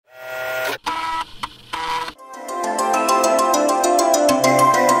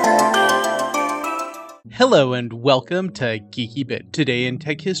Hello and welcome to Geeky Bit. Today in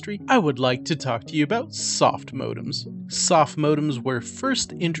tech history, I would like to talk to you about soft modems. Soft modems were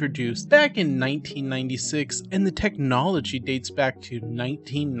first introduced back in 1996 and the technology dates back to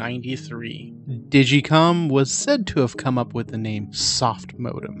 1993. Digicom was said to have come up with the name soft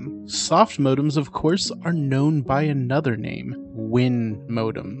modem. Soft modems, of course, are known by another name,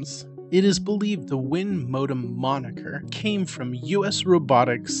 winmodems. It is believed the winmodem moniker came from US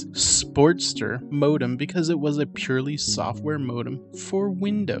Robotics' Sportster modem because it was a purely software modem for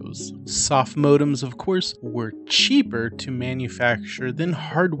Windows. Soft modems, of course, were cheaper to manufacture than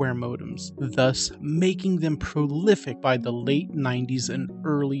hardware modems, thus making them prolific by the late 90s and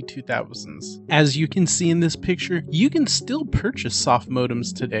early 2000s. As you can see in this picture, you can still purchase soft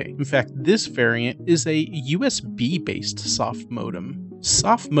modems today. In fact, this variant is a USB-based soft modem.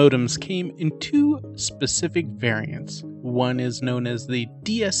 Soft modems came in two specific variants. One is known as the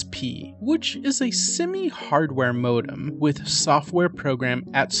DSP, which is a semi-hardware modem with software program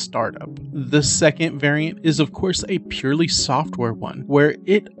at startup. The second variant is of course a purely software one, where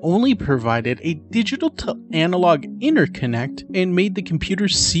it only provided a digital to analog interconnect and made the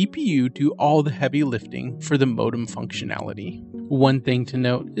computer's CPU do all the heavy lifting for the modem functionality. One thing to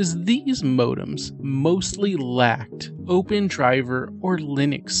note is these modems mostly lacked OpenDriver or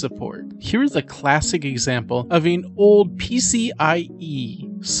Linux support. Here is a classic example of an old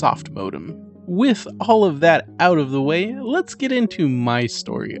PCIe soft modem. With all of that out of the way, let's get into my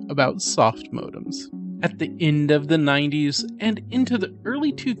story about soft modems. At the end of the 90s and into the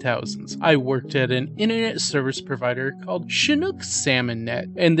early 2000s, I worked at an internet service provider called Chinook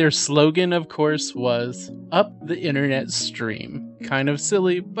SalmonNet, and their slogan, of course, was "Up the Internet Stream." Kind of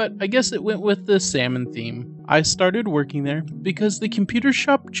silly, but I guess it went with the salmon theme. I started working there because the computer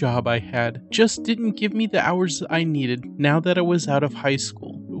shop job I had just didn't give me the hours I needed now that I was out of high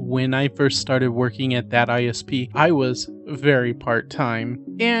school. When I first started working at that ISP, I was very part-time,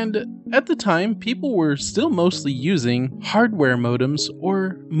 and at the time, people were still mostly using hardware modems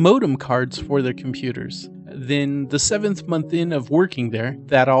or modem cards for their computers. Then, the 7th month in of working there,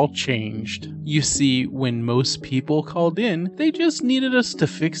 that all changed. You see, when most people called in, they just needed us to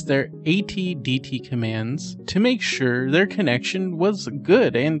fix their AT/DT commands to make sure their connection was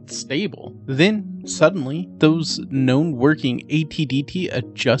good and stable. Then, suddenly, those known working AT/DT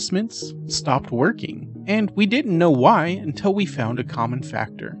adjustments stopped working. And we didn't know why until we found a common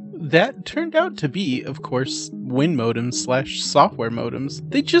factor. That turned out to be, of course, winmodems/software modems.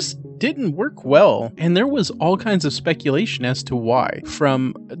 They just didn't work well, and there was all kinds of speculation as to why,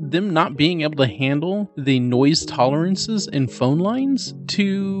 from them not being able to handle the noise tolerances in phone lines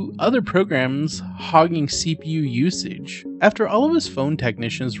to other programs hogging CPU usage. After all of us phone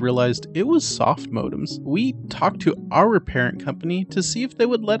technicians realized it was soft modems, we talked to our parent company to see if they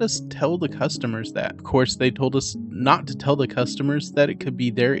would let us tell the customers that. Of course, they told us not to tell the customers that it could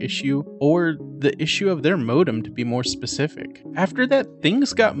be their issue or the issue of their modem, to be more specific. After that,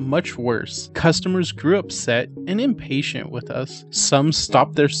 things got much worse. Customers grew upset and impatient with us. Some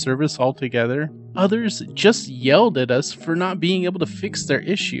stopped their service altogether. Others just yelled at us for not being able to fix their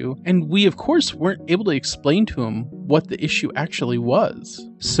issue, and we of course weren't able to explain to them what the issue actually was.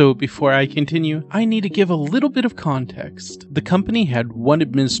 So before I continue, I need to give a little bit of context. The company had one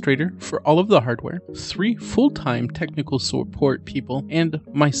administrator for all of the hardware, 3 full-time technical support people, and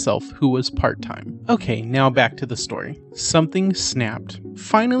myself, who was part-time. Okay, now back to the story. Something snapped.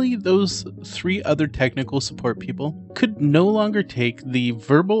 Finally, those 3 other technical support people could no longer take the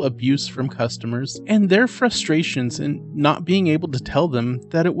verbal abuse from customers and their frustrations in not being able to tell them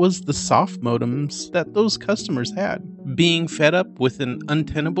that it was the soft modems that those customers had. Being fed up with an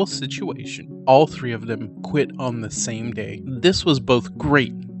untenable situation, all 3 of them quit on the same day. This was both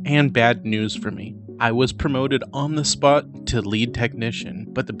great and bad news for me. I was promoted on the spot to lead technician,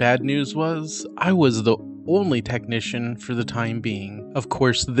 but the bad news was I was the only technician for the time being. Of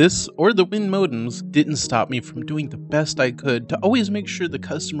course, this or the winmodems didn't stop me from doing the best I could to always make sure the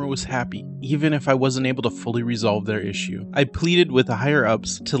customer was happy, even if I wasn't able to fully resolve their issue. I pleaded with the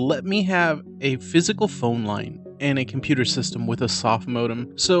higher-ups to let me have a physical phone line and a computer system with a soft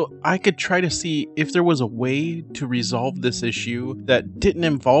modem so I could try to see if there was a way to resolve this issue that didn't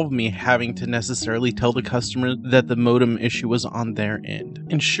involve me having to necessarily tell the customer that the modem issue was on their end.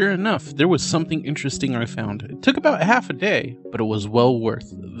 And sure enough, there was something interesting I found. It took about half a day, but it was well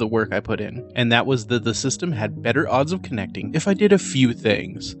worth the work I put in. And that was that the system had better odds of connecting if I did a few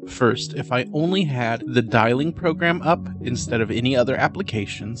things. First, if I only had the dialing program up instead of any other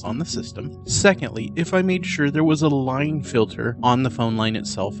applications on the system. Secondly, if I made sure there was a line filter on the phone line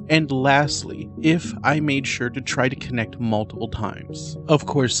itself, and lastly, if I made sure to try to connect multiple times. Of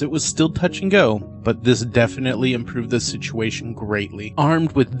course, it was still touch and go, but this definitely improved the situation greatly.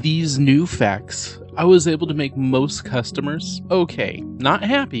 Armed with these new facts, I was able to make most customers okay. Not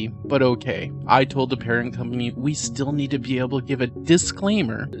happy, but okay. I told the parent company we still need to be able to give a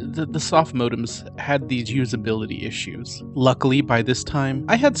disclaimer that the SoftModems had these usability issues. Luckily, by this time,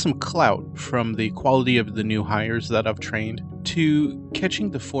 I had some clout from the quality of the new hires that I've trained to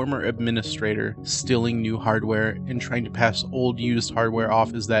catching the former administrator stealing new hardware and trying to pass old used hardware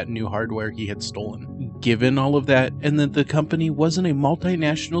off as that new hardware he had stolen. Given all of that, and that the company wasn't a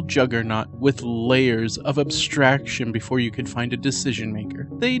multinational juggernaut with layers of abstraction before you could find a decision maker,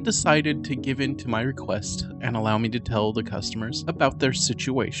 they decided to give in to my request and allow me to tell the customers about their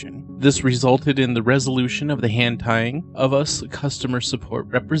situation. This resulted in the resolution of the hand tying of us customer support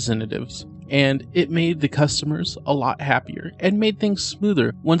representatives, and it made the customers a lot happier and made things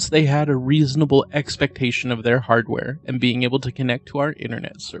smoother once they had a reasonable expectation of their hardware and being able to connect to our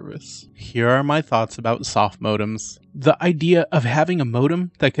internet service. Here are my thoughts about SoftModems. The idea of having a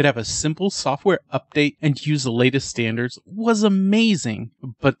modem that could have a simple software update and use the latest standards was amazing,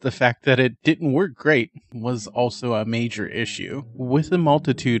 but the fact that it didn't work great was also a major issue. With a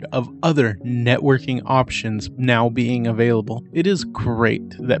multitude of other networking options now being available, it is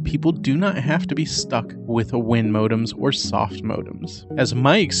great that people do not have to be stuck with winmodems or SoftModems. As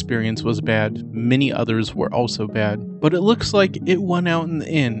my experience was bad, many others were also bad, but it looks like it won out in the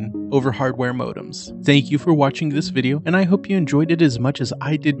end over hardware modems. Thank you for watching this video, and I hope you enjoyed it as much as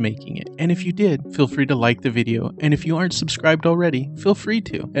I did making it. And if you did, feel free to like the video, and if you aren't subscribed already, feel free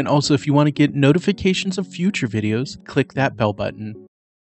to. And also, if you want to get notifications of future videos, click that bell button.